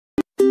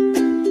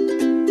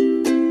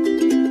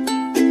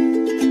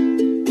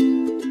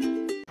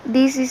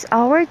This is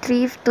our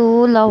trip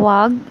to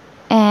Lawag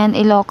and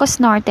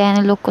ILOCOS Norte and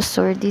ILOCOS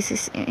Sur. This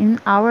is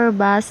in our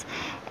bus,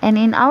 and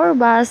in our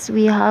bus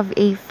we have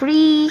a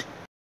free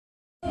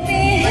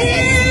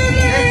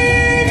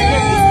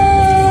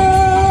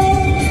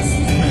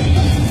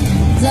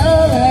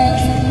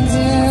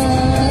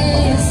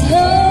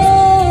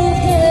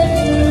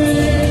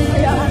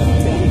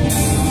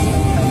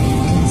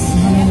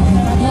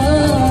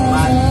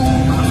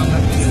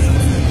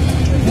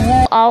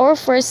Our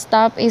first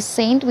stop is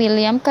St.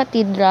 William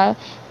Cathedral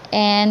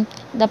and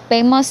the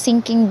famous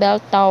Sinking Bell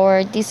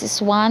Tower. This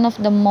is one of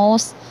the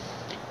most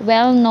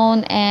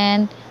well-known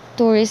and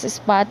tourist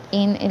spot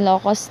in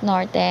Ilocos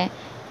Norte.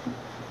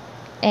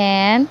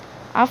 And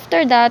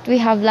after that, we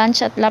have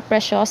lunch at La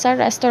Preciosa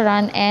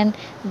Restaurant and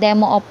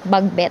demo of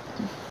Bagbet.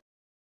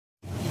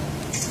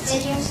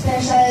 Yan yung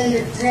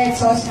special red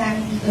sauce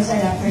namin dito sa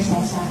La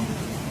Preciosa.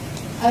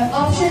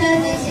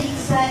 Optional din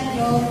sa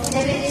inyo,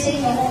 depende sa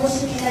inyo kung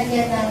gusto nyo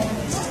lagyan ng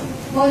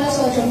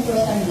monosodium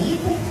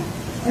glutamate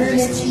or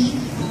let's see,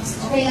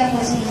 okay lang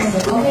po sa inyo.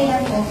 Okay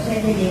lang po,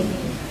 pwede din.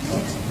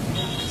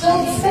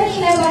 So,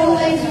 kanina bago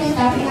kayo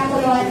pumunta,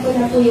 pinakuluan ko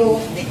na po yung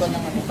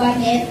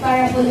banet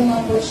para po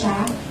lumambot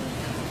siya.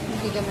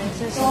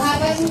 So,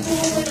 habang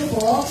pumupulo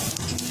po,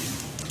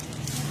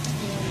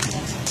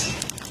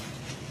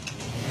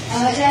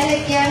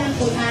 lalagyan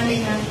po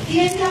namin ng,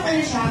 ilan lang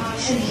ano siya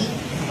actually,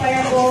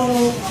 para po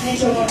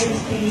medyo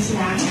mabilis-bilis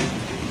lang.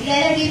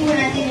 Ilalagay po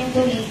natin yung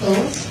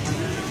tomatoes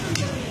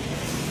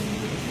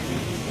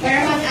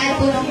para mag-add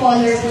po ng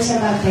color po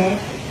sa baget.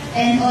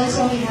 And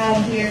also we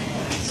have here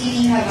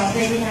siling haba.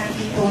 Pwede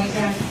natin po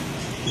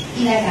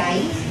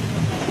ilagay.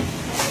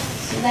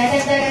 So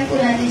dadagdagan po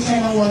natin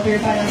siya ng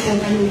water para po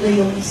maluto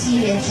yung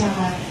sili at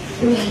saka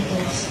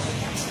tomatoes.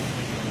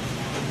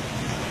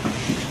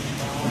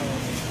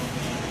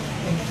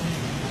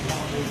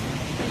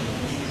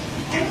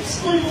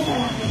 School mo pa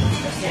lang.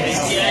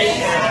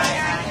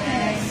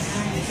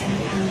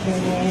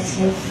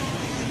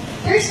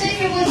 First time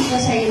niyo po dito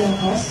sa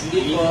Ilocos?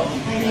 Hindi po.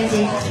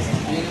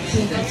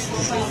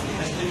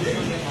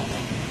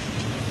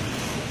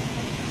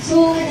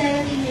 So,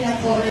 kadalating nila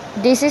po.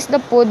 This is the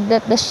food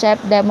that the chef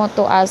demo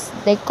to us.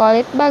 They call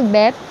it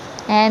bagbet,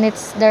 and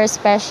it's their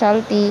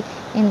specialty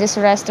in this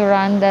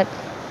restaurant that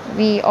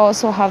we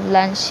also have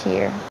lunch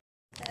here.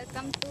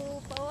 Welcome to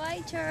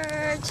Paway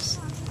Church,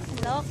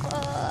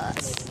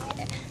 Ilocos.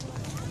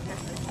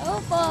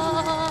 Opo!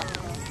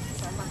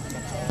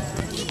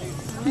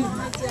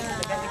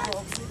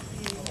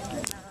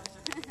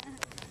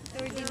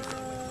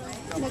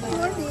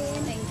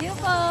 Thank you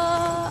po!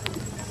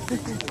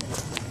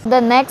 The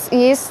next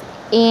is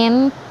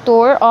in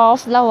tour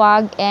of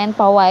Lawag and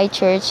Paway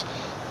Church.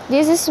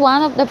 This is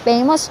one of the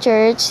famous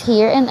church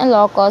here in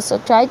Ilocos, so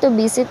try to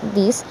visit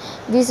this.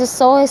 This is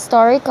so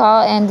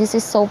historical and this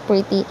is so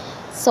pretty.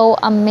 So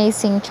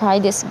amazing. Try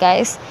this,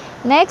 guys.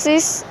 Next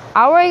is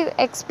our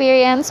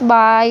experience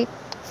by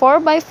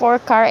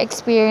 4x4 car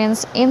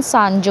experience in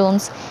San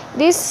Jones.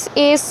 This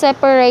is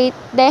separate.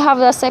 They have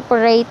a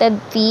separated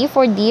fee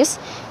for this.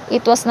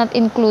 It was not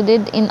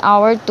included in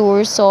our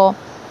tour, so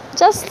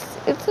just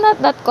it's not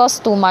that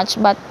cost too much,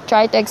 but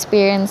try to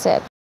experience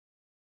it.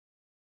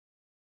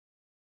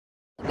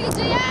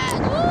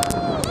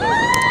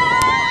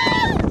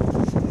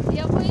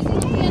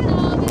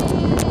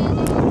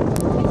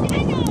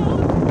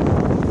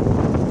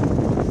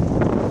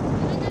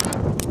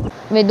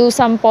 We do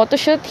some photo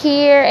shoot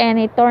here and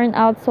it turned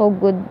out so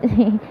good.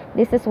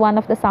 This is one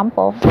of the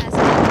sample.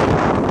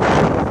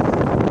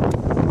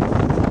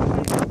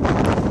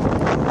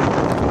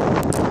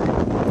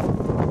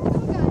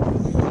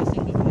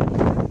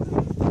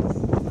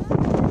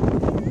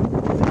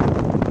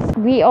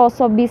 We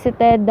also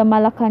visited the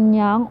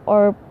Malacañang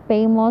or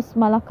famous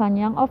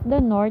Malacañang of the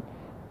North.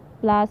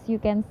 Plus you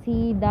can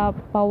see the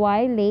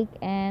Paway Lake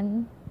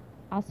and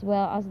as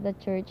well as the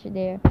church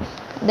there.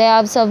 They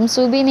have some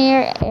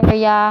souvenir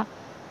area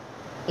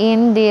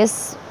in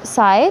this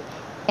site,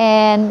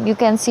 and you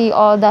can see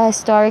all the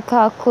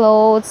historical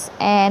clothes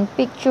and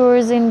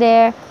pictures in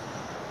there.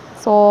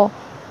 So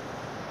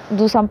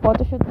do some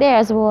photo shoot there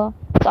as well.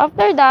 So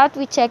after that,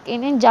 we check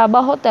in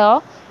Java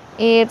Hotel.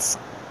 It's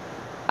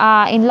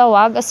in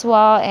Lawag as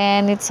well,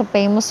 and it's a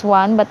famous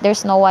one, but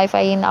there's no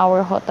Wi-Fi in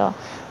our hotel.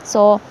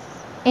 So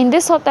in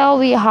this hotel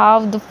we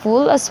have the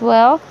pool as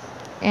well,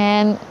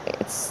 and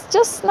it's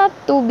just not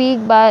too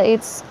big, but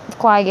it's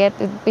quiet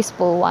and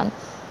peaceful one.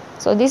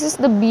 So this is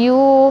the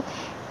view,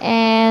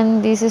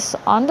 and this is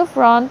on the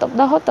front of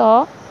the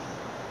hotel.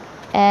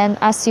 And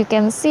as you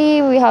can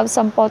see, we have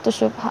some photo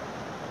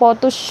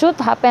shoot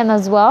happen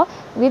as well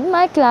with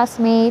my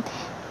classmate,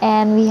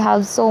 and we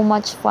have so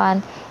much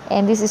fun.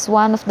 And this is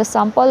one of the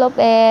sample of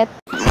it.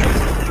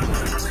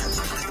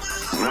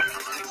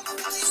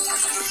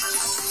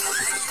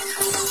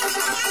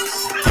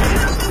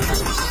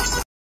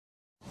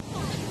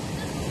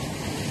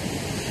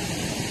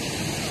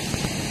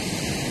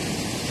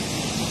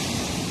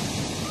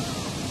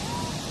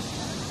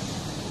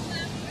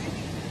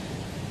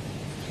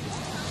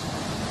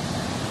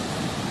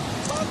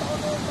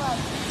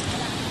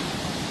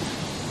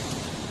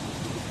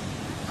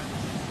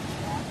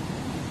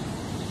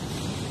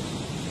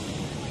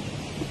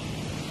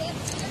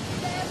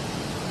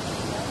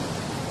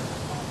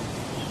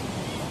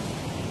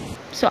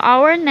 So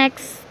our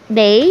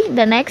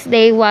the next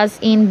day was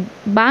in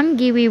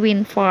Bangiwi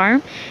Wind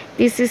Farm.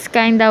 This is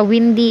kind of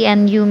windy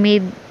and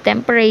humid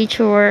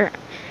temperature,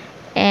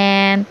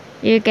 and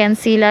you can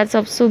see lots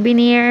of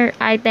souvenir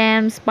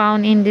items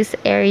found in this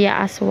area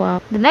as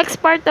well. The next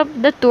part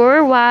of the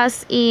tour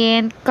was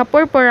in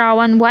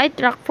Kapurpurawan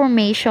White Rock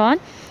Formation,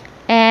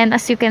 and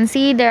as you can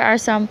see, there are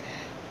some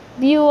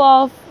view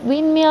of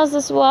windmills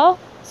as well,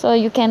 so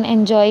you can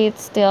enjoy it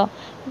still.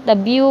 The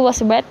view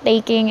was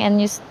breathtaking and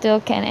you still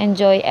can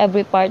enjoy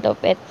every part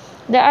of it.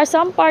 There are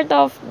some part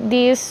of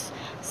this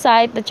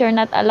site that you're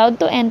not allowed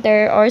to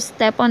enter or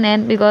step on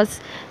it because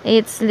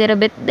it's a little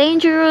bit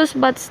dangerous,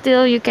 but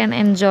still you can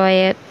enjoy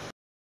it.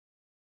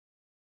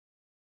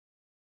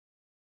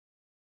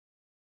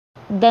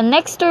 The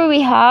next tour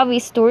we have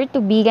is tour to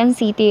Bigan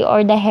City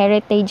or the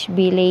Heritage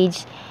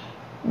Village.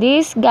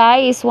 This guy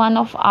is one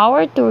of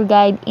our tour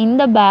guide in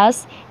the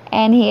bus,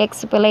 and he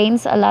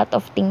explains a lot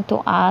of things to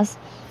us.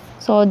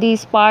 So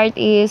this part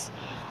is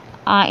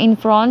in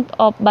front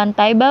of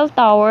Bantay Bell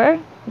Tower,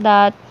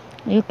 that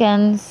you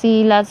can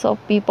see lots of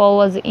people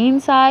was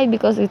inside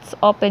because it's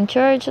open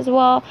church as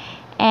well.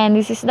 And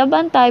this is the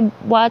Bantay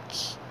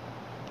Watch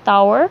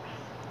Tower,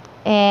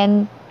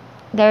 and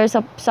there's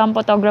some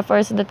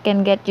photographers that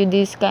can get you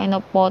this kind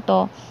of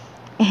photo,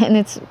 and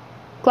it's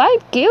quite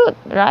cute,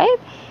 right?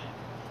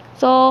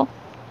 So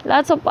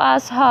lots of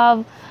us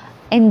have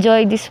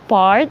enjoyed this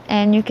part,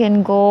 and you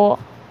can go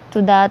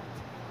to that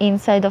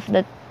inside of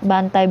the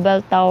Bantay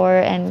Bell Tower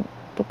and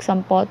took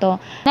some photo.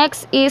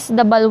 Next is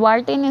the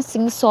Baluarte ni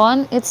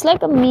Singson. It's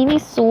like a mini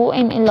zoo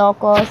in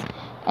Ilocos,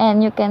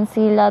 and you can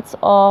see lots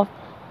of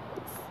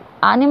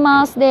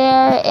animals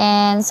there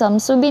and some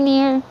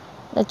souvenir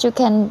that you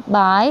can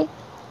buy,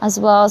 as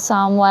well as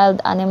some wild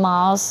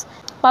animals.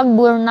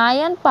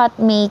 Pagburnayan pot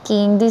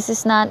making, this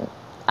is not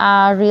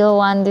a real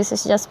one, this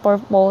is just for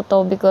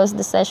photo because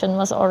the session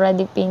was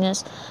already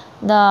finished.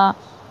 The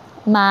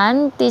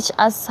man teach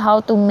us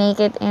how to make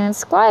it, and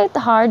it's quite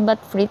hard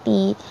but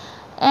pretty.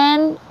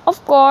 And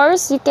of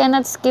course, you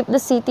cannot skip the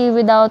city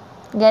without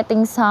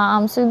getting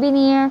some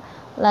souvenir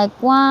like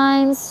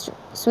wines,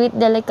 sweet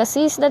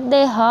delicacies that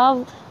they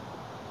have.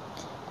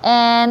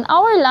 And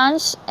our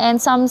lunch and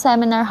some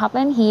seminar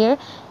happen here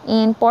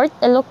in Port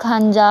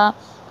Elocanja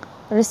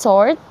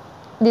Resort.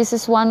 This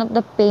is one of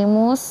the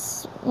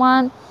famous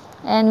one,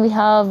 and we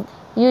have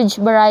huge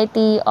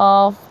variety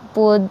of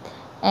food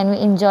and we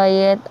enjoy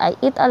it. I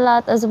eat a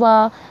lot as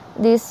well.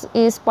 This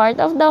is part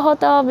of the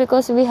hotel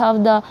because we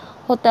have the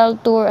hotel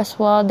tour as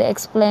well. They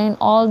explain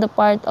all the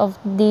part of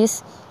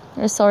this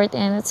resort,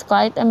 and it's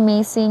quite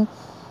amazing.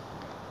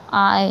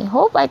 I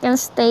hope I can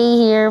stay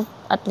here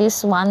at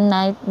least one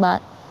night,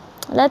 but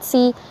let's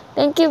see.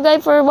 Thank you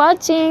guys for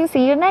watching.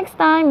 See you next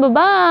time. Bye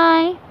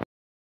bye.